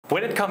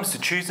When it comes to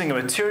choosing a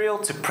material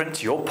to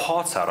print your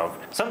parts out of,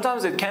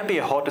 sometimes it can be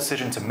a hard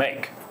decision to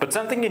make, but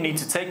something you need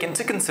to take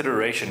into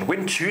consideration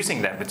when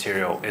choosing that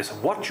material is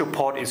what your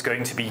part is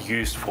going to be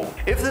used for.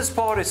 If this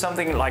part is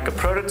something like a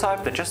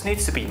prototype that just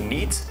needs to be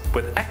neat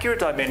with accurate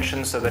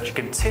dimensions so that you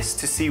can test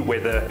to see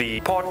whether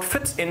the part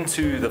fits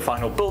into the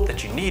final build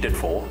that you need it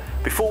for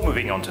before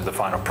moving on to the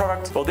final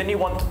product, well then you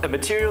want a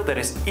material that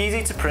is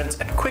easy to print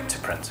and quick to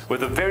print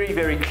with a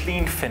very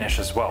clean finish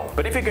as well.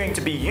 But if you're going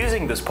to be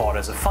using this part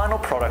as a final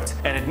product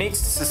and it needs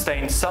to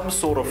sustain some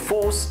sort of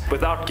force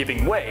without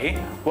giving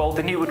way, well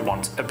then you would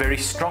want a very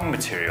strong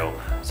material,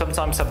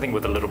 sometimes something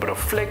with a little bit of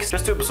flex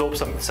just to absorb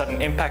some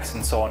sudden impacts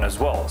and so on as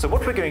well. So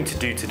what we're going to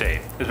do today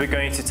is we're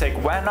going to take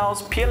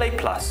WANHAO's PLA+,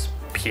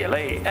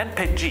 PLA and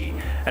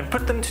PETG and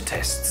put them to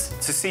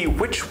tests to see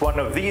which one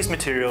of these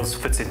materials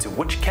fits into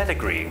which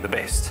category the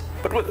best.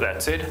 But with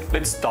that said,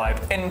 let's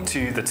dive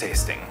into the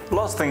testing.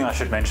 Last thing I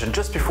should mention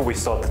just before we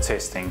start the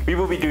testing, we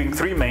will be doing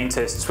 3 main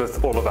tests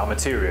with all of our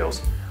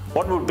materials.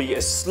 One will be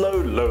a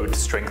slow load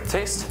strength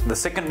test, the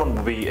second one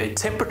will be a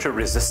temperature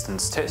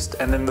resistance test,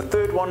 and then the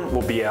third one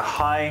will be a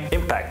high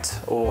impact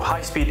or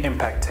high speed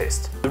impact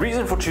test. The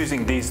reason for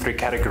choosing these 3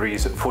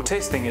 categories for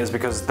testing is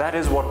because that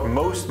is what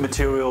most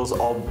materials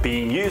are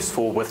being used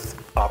for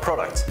with our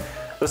product.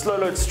 The slow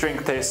load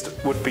strength test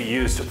would be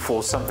used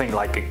for something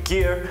like a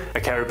gear, a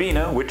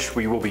carabiner, which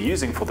we will be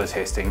using for the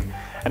testing,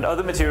 and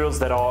other materials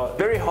that are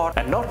very hard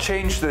and not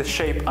change their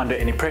shape under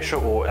any pressure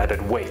or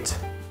added weight.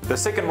 The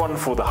second one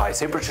for the high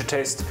temperature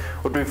test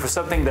would be for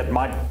something that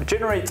might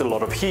generate a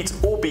lot of heat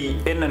or be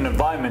in an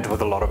environment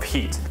with a lot of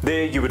heat.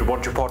 There you would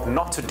want your part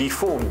not to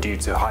deform due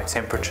to high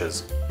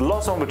temperatures. The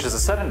last one, which is a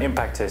sudden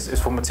impact test, is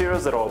for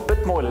materials that are a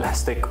bit more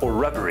elastic or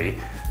rubbery,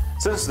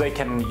 since they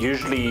can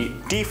usually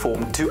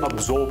deform to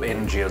absorb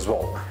energy as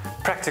well.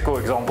 Practical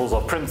examples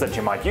of prints that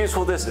you might use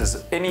for this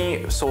is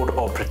any sort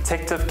of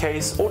protective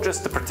case or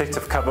just the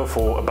protective cover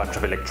for a bunch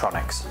of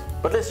electronics.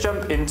 But let's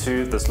jump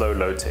into the slow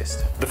load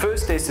test. The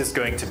first test is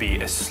going to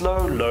be a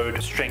slow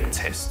load strength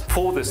test.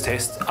 For this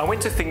test, I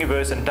went to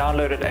Thingiverse and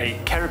downloaded a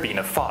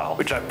carabiner file,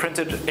 which I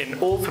printed in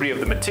all 3 of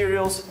the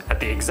materials at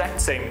the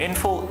exact same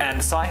infill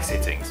and size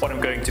settings. What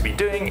I'm going to be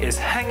doing is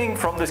hanging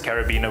from this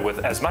carabiner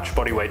with as much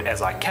body weight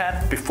as I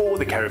can before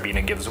the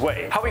carabiner gives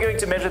way. How we're going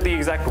to measure the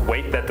exact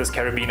weight that this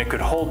carabiner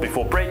could hold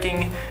before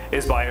breaking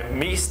is by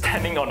me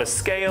standing on a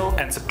scale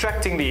and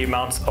subtracting the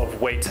amount of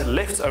weight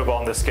left over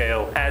on the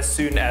scale as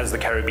soon as the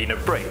carabiner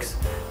breaks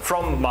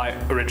from my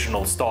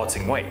original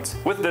starting weight.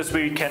 With this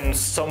we can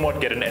somewhat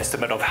get an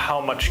estimate of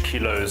how much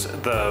kilos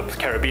the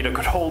carabiner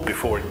could hold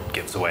before it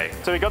gives away.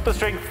 So we got the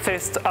strength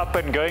test up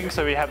and going,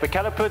 so we have the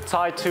caliper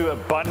tied to a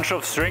bunch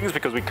of strings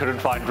because we couldn't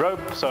find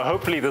rope, so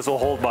hopefully this will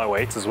hold my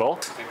weight as well.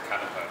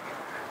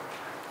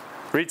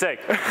 Retake.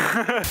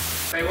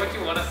 Say what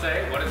you want to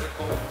say. What is it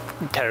called?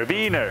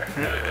 Carabiner.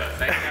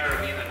 Say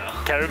carabiner now.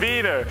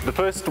 Carabiner. The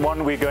first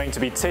one we're going to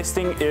be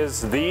testing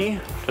is the,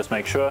 just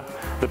make sure,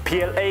 the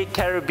PLA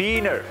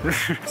carabiner.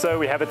 So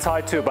we have it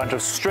tied to a bunch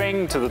of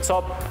string to the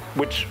top,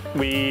 which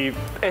we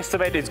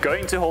estimate is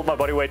going to hold my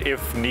body weight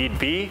if need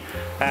be.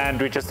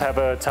 And we just have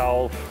a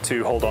towel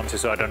to hold on to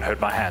so I don't hurt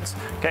my hands.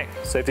 Okay,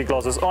 safety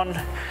glasses on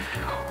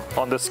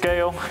the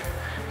scale.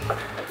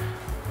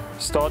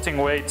 Starting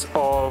weight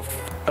of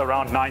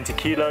around 90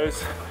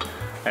 kilos,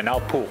 and now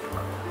pull.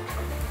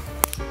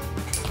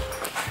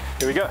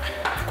 Here we go.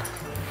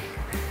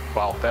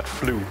 Wow, that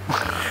flew.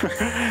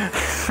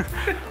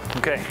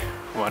 Okay,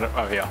 what,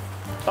 oh yeah.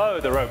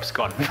 Oh, the rope's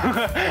gone.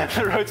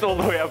 The rope's all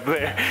the way up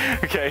there.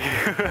 Okay.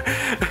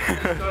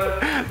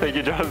 Thank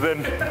you,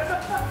 Jonathan.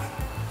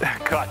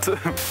 Cut.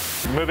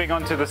 Moving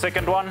on to the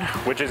second one,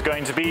 which is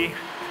going to be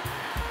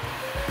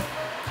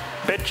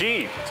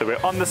PETG. So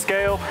we're on the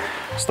scale,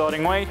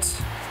 starting weight,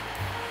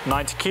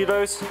 90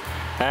 kilos,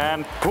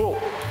 and pull.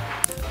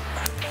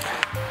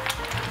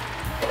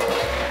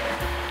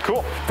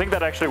 Cool, I think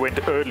that actually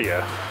went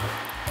earlier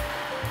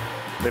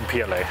than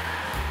PLA.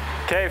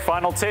 Okay,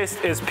 final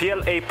test is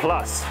PLA+.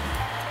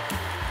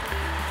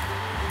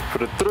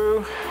 Put it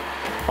through,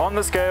 on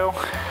the scale,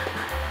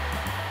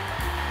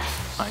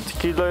 90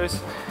 kilos,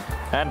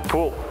 and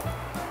pull.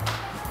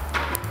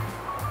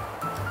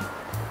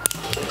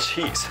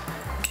 Jeez.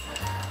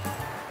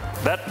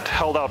 That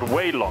held out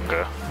way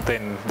longer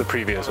than the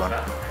previous one.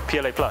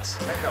 PLA+. I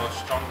think that was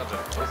stronger than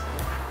it was.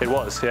 It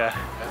was, yeah.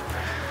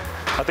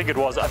 I think it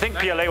was. I think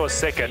PLA was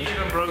second. It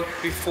even broke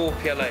before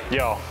PLA.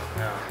 Yeah.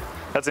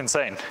 That's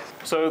insane.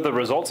 So the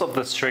results of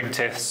the string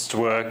tests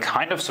were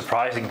kind of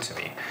surprising to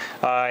me.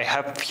 I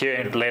have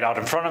here laid out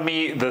in front of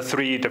me the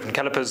 3 different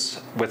calipers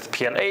with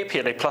PLA,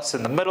 PLA+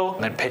 in the middle,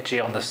 and then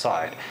PETG on the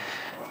side.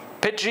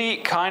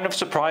 PETG kind of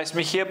surprised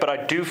me here, but I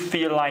do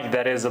feel like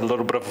that is a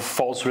little bit of a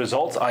false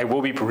result. I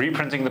will be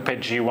reprinting the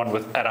PETG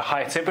one at a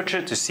higher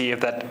temperature to see if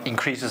that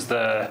increases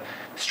the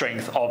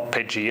strength of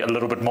PETG a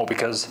little bit more,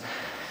 because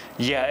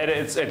Yeah,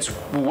 it's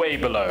way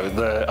below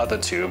the other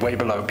two, way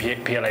below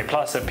PLA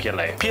Plus and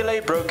PLA. PLA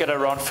broke at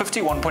around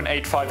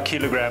 51.85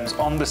 kilograms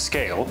on the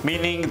scale,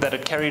 meaning that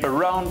it carried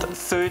around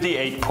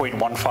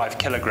 38.15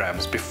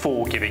 kilograms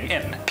before giving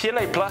in.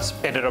 PLA Plus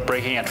ended up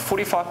breaking at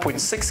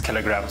 45.6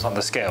 kilograms on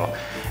the scale,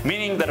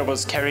 meaning that it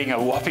was carrying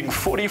a whopping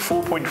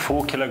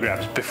 44.4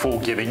 kilograms before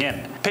giving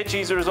in.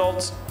 PETG's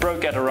results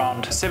broke at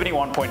around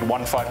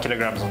 71.15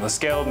 kilograms on the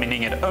scale,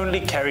 meaning it only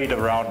carried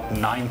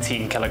around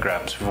 19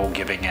 kilograms before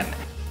giving in.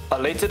 I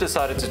later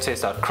decided to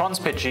test out CRON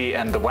PETG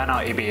and the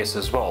WANHAO ABS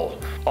as well.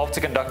 After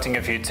conducting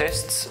a few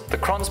tests, the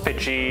CRON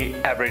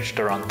PETG averaged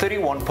around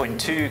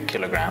 31.2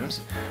 kilograms,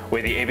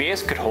 where the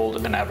ABS could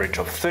hold an average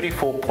of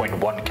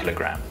 34.1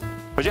 kilogram.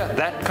 But yeah,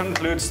 that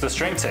concludes the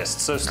strength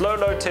test. So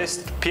slow-low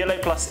test, PLA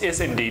Plus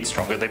is indeed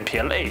stronger than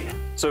PLA.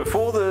 So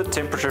for the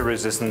temperature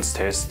resistance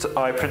test,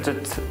 I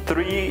printed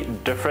 3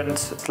 different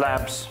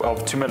slabs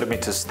of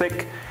 2mm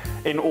thick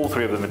in all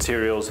 3 of the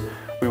materials.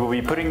 We will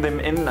be putting them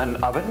in an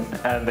oven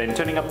and then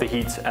turning up the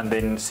heat and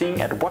then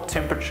seeing at what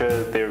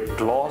temperature their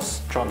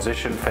glass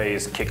transition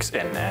phase kicks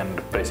in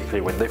and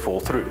basically when they fall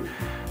through.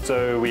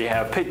 So we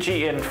have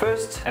PETG in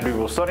first and we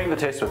will starting the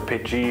test with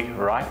PETG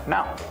right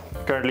now.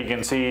 Currently you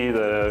can see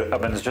the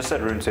oven is just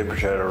at room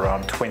temperature at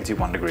around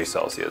 21 degrees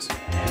Celsius.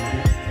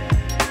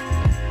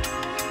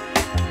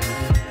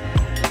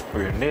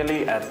 We're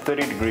nearly at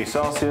 30 degrees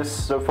Celsius.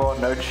 So far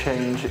no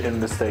change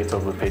in the state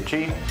of the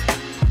PETG.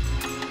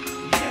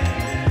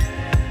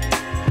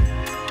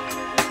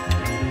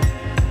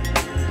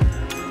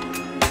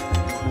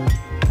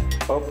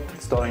 Oh,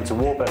 it's starting to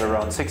warp at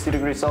around 60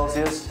 degrees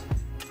Celsius.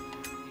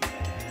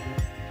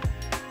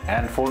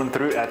 And fallen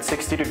through at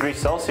 60 degrees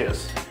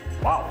Celsius.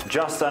 Wow,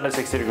 just under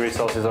 60 degrees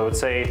Celsius, I would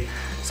say.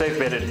 Safe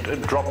bet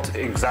it dropped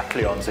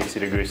exactly on 60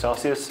 degrees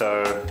Celsius,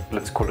 so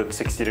let's call it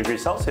 60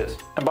 degrees Celsius.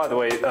 And by the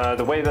way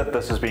that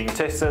this is being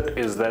tested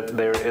is that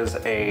there is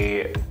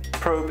a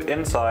probe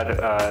inside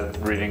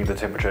reading the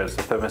temperature. It's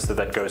the thermistor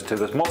that goes to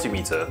this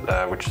multimeter,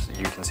 which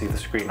you can see the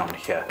screen on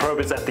here. The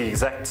probe is at the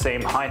exact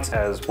same height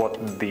as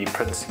what the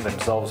prints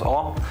themselves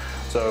are.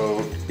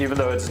 So even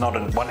though it's not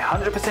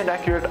 100%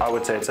 accurate, I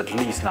would say it's at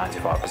least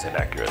 95%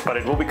 accurate. But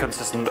it will be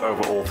consistent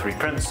over all 3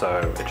 prints,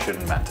 so it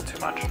shouldn't matter too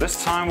much.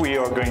 This time we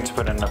are going to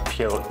put in a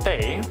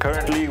PLA.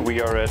 Currently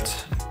we are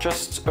at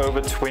just over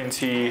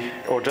 20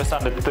 or just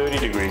under 30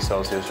 degrees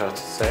Celsius, I should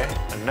say.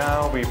 And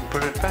now we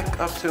put it back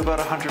up to about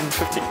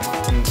 150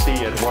 and see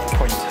at what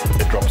point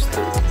it drops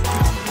through.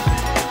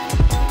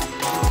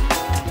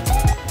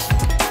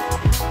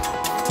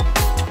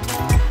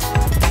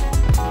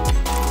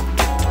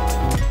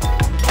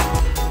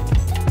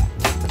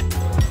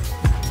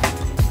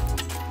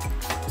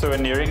 So we're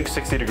nearing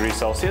 60 degrees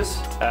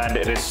Celsius and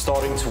it is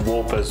starting to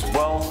warp as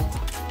well.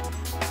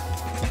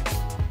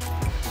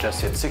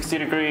 Just hit 60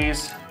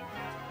 degrees.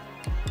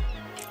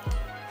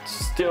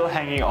 Still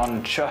hanging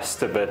on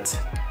just a bit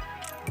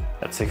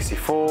at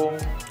 64,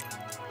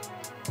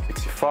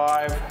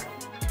 65.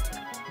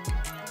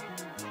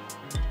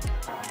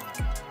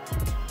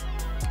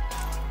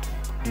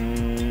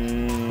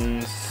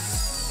 Mm,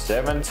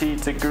 70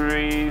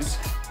 degrees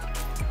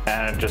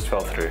and it just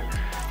fell through.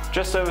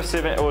 Just over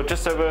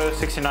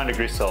 69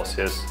 degrees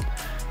Celsius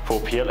for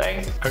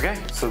PLA. Okay,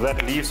 so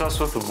that leaves us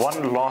with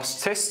one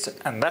last test,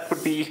 and that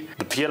would be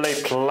the PLA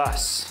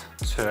Plus.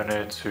 Turn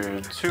it to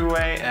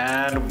 2-way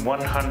and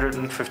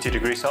 150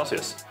 degrees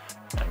Celsius.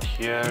 And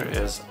here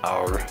is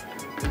our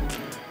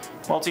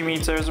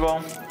multimeter as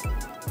well.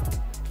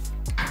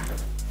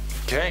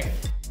 Okay.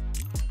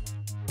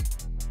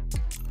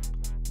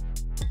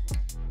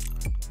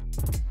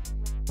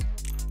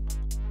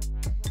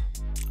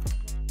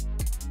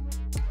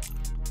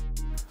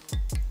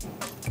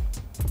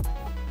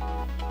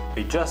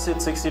 We just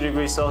hit 60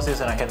 degrees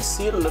Celsius and I can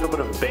see a little bit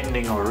of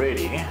bending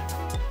already.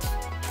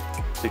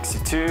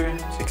 62,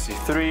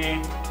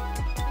 63,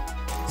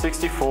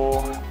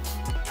 64,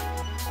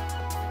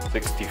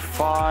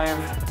 65,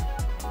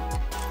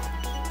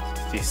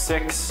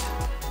 66,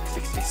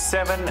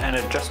 67, and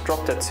it just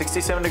dropped at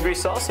 67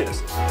 degrees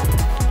Celsius.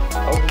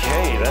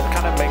 Okay, that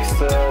kind of makes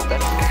it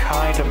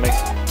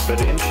a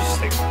bit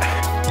interesting,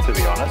 to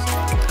be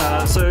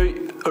honest. So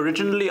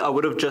originally I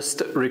would have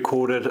just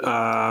recorded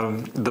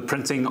the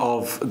printing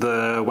of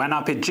the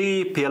WANHAO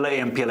PETG, PLA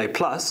and PLA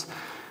Plus,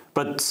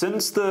 but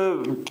since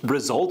the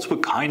results were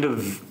kind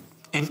of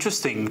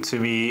interesting to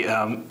me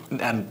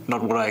and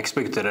not what I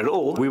expected at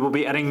all, we will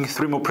be adding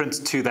 3 more prints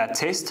to that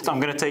test.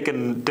 I'm going to take a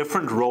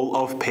different roll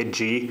of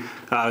PETG,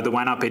 the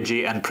WANHAO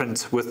PETG, and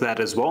print with that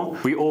as well.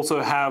 We also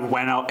have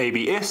WANHAO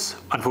ABS.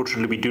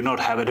 Unfortunately, we do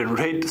not have it in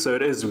red, so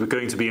it is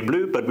going to be in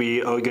blue, but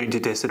we are going to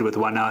test it with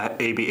WANHAO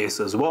ABS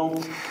as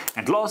well.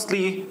 And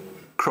lastly,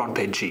 CRON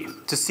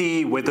PETG, to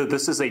see whether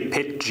this is a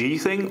PETG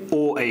thing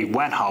or a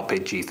WANHAO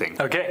PETG thing.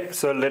 Okay,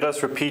 so let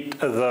us repeat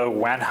the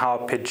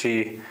WANHAO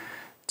PETG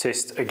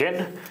test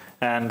again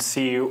and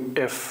see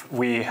if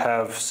we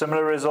have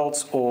similar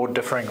results or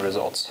differing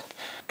results.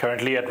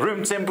 Currently at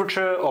room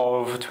temperature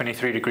of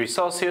 23 degrees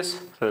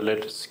Celsius. So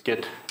let's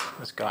get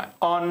this guy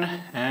on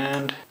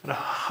and at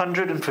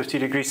 150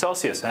 degrees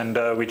Celsius, and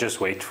we just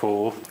wait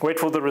for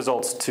the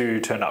results to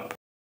turn up.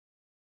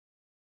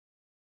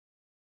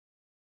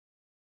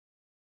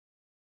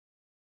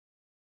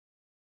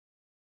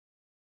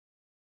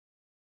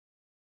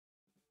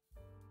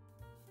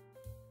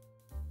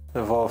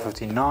 So far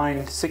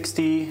 59,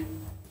 60,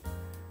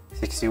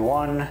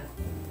 61,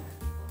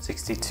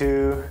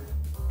 62,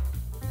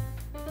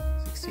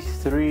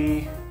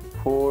 63,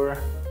 4,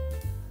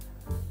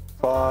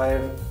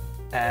 5,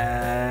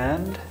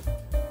 and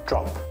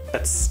drop.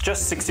 It's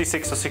just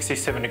 66 or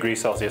 67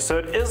 degrees Celsius, so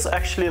it is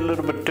actually a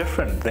little bit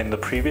different than the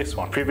previous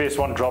one. Previous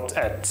one dropped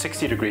at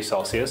 60 degrees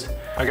Celsius.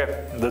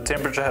 Okay, the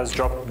temperature has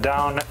dropped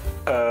down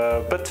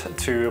a bit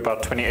to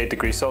about 28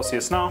 degrees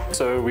Celsius now,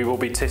 so we will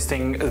be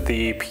testing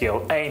the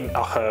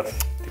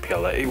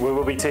we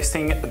will be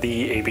testing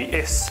the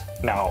ABS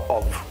now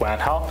of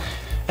WANHAO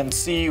and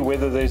see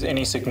whether there's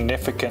any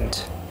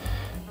significant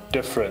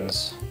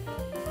difference.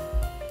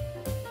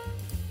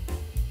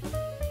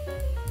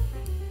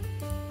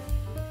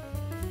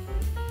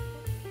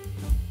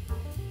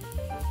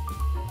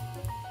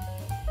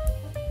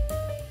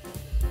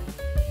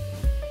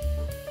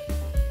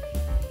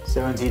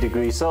 (70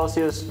 degrees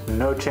Celsius),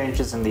 no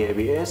changes in the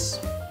ABS.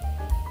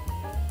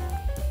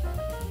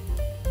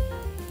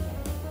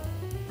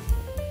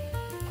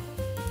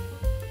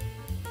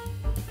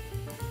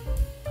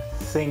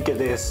 I think it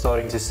is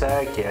starting to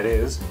sag. Yeah, it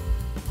is.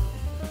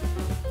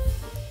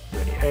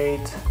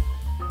 78,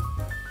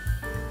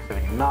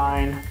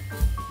 79,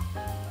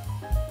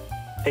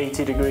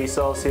 80 degrees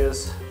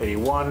Celsius,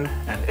 81,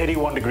 and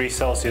 81 degrees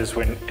Celsius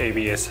when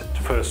ABS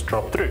first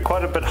dropped through.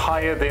 Quite a bit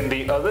higher than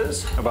the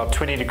others, about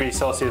 20 degrees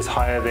Celsius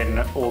higher than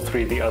all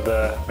three of the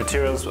other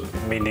materials,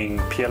 meaning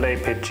PLA,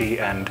 PETG,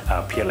 and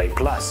PLA+.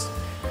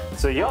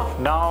 So yeah,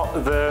 now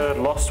the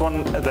last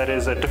one that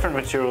is a different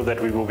material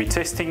that we will be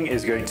testing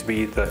is going to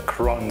be the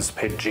CRON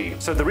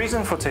PETG. So the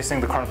reason for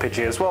testing the CRON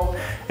PETG as well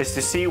is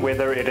to see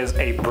whether it is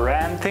a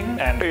brand thing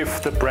and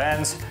if the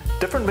brand's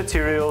different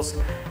materials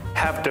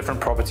have different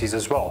properties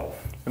as well.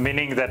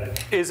 Meaning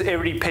that is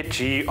every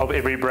PETG of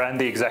every brand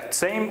the exact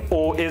same,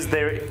 or is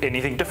there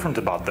anything different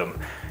about them?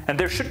 And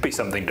there should be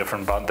something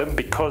different about them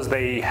because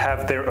they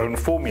have their own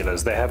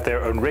formulas, they have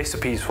their own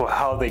recipes for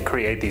how they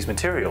create these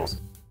materials.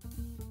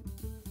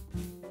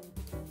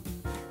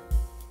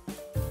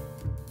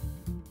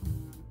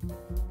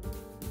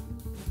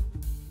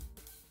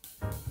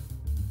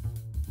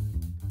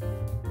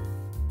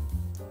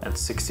 At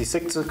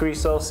 66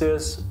 degrees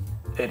Celsius,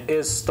 it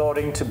is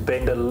starting to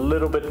bend a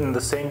little bit in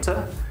the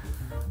center.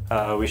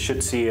 We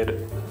should see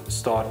it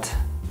start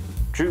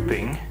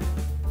drooping.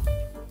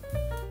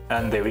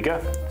 And there we go.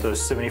 So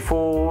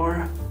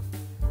 74,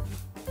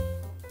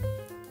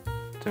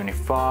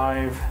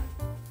 75,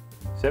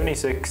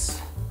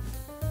 76,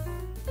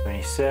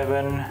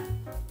 77,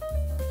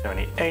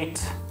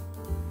 78,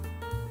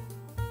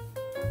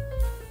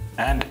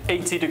 and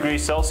 80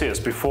 degrees Celsius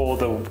before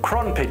the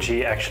CRON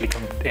PETG actually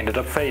ended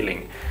up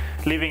failing,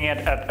 leaving it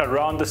at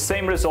around the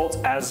same results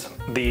as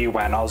the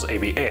WANHAO's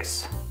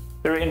ABS.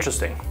 Very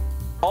interesting.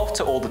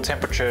 After all the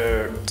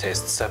temperature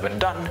tests have been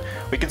done,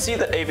 we can see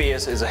that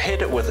ABS is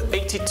ahead with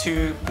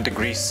 82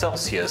 degrees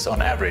Celsius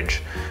on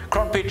average.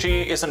 CRON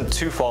PETG isn't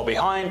too far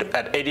behind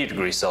at 80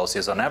 degrees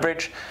Celsius on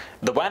average.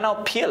 The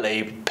WANHAO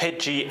PLA,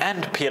 PETG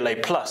and PLA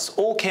Plus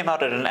all came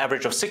out at an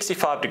average of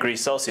 65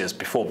 degrees Celsius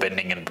before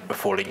bending and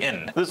falling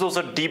in. This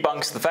also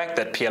debunks the fact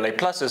that PLA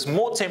Plus is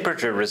more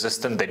temperature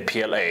resistant than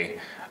PLA.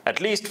 At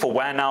least for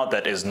WANHAO,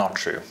 that is not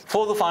true.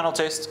 For the final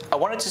test, I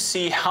wanted to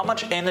see how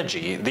much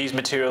energy these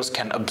materials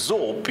can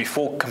absorb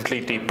before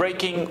completely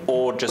breaking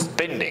or just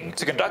bending.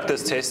 To conduct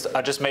this test,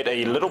 I just made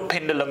a little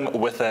pendulum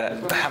with a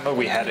hammer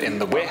we had in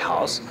the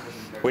warehouse,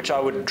 which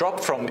I would drop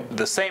from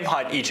the same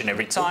height each and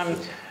every time,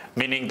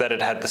 meaning that it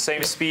had the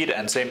same speed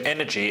and same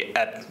energy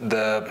at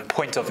the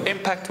point of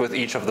impact with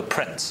each of the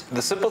prints.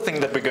 The simple thing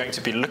that we're going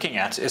to be looking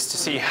at is to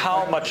see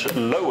how much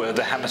lower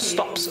the hammer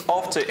stops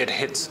after it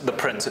hits the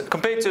print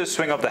compared to a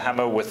swing of the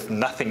hammer with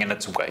nothing in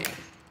its way.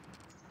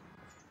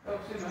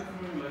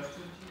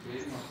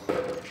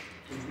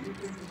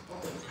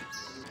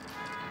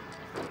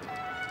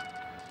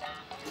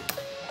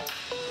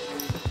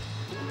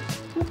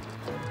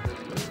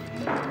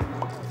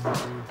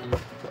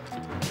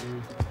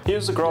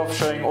 Here's a graph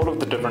showing all of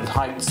the different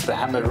heights the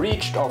hammer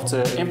reached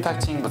after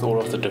impacting with all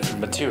of the different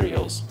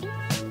materials.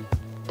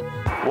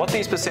 What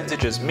these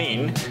percentages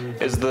mean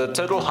is the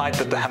total height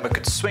that the hammer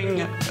could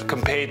swing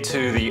compared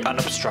to the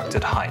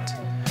unobstructed height.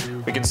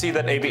 We can see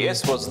that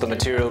ABS was the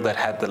material that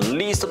had the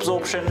least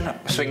absorption,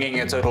 swinging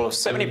a total of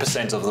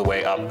 70% of the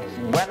way up.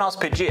 WANHAO's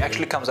PETG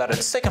actually comes out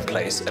at second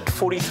place at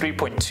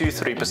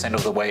 43.23%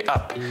 of the way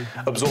up,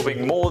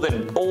 absorbing more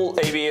than all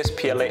ABS,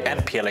 PLA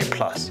and PLA+.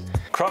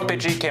 CRON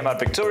PETG came out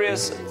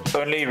victorious,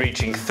 only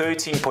reaching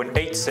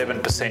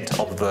 13.87%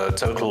 of the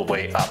total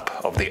way up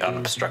of the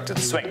unobstructed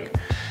swing.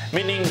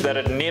 meaning that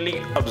it nearly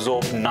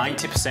absorbed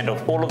 90%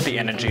 of all of the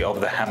energy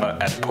of the hammer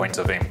at point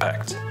of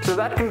impact. So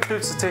that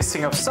concludes the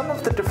testing of some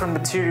of the different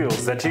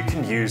materials that you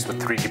can use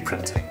with 3D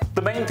printing.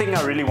 The main thing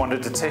I really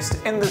wanted to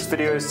test in this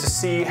video is to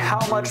see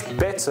how much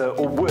better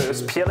or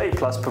worse PLA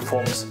Plus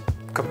performs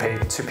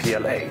compared to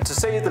PLA. To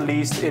say the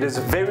least, it is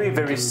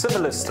very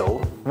similar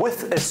still,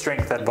 with a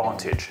strength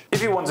advantage.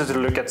 If you wanted to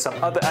look at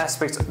some other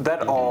aspects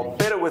that are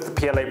better with the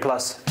PLA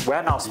Plus,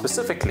 WANHAO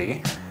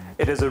specifically,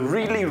 it is a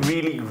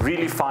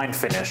really fine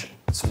finish.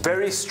 It's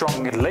very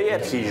strong lay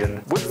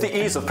adhesion with the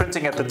ease of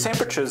printing at the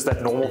temperatures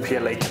that normal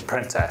PLA can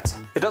print at.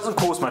 It doesn't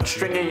cause much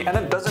stringing and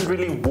it doesn't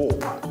really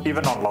warp,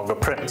 even on longer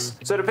prints.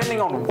 So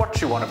depending on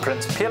what you want to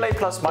print, PLA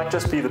Plus might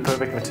just be the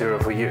perfect material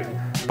for you.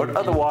 But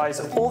otherwise,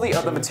 all the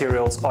other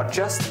materials are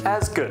just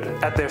as good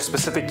at their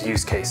specific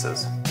use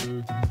cases.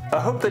 I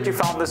hope that you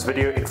found this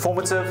video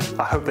informative,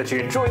 I hope that you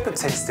enjoyed the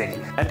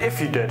testing, and if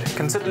you did,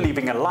 consider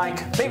leaving a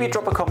like, maybe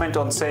drop a comment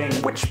on saying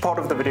which part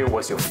of the video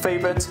was your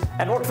favorite,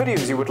 and what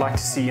videos you would like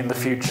to see in the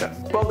future.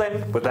 Well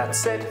then, with that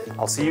said,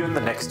 I'll see you in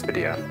the next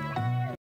video.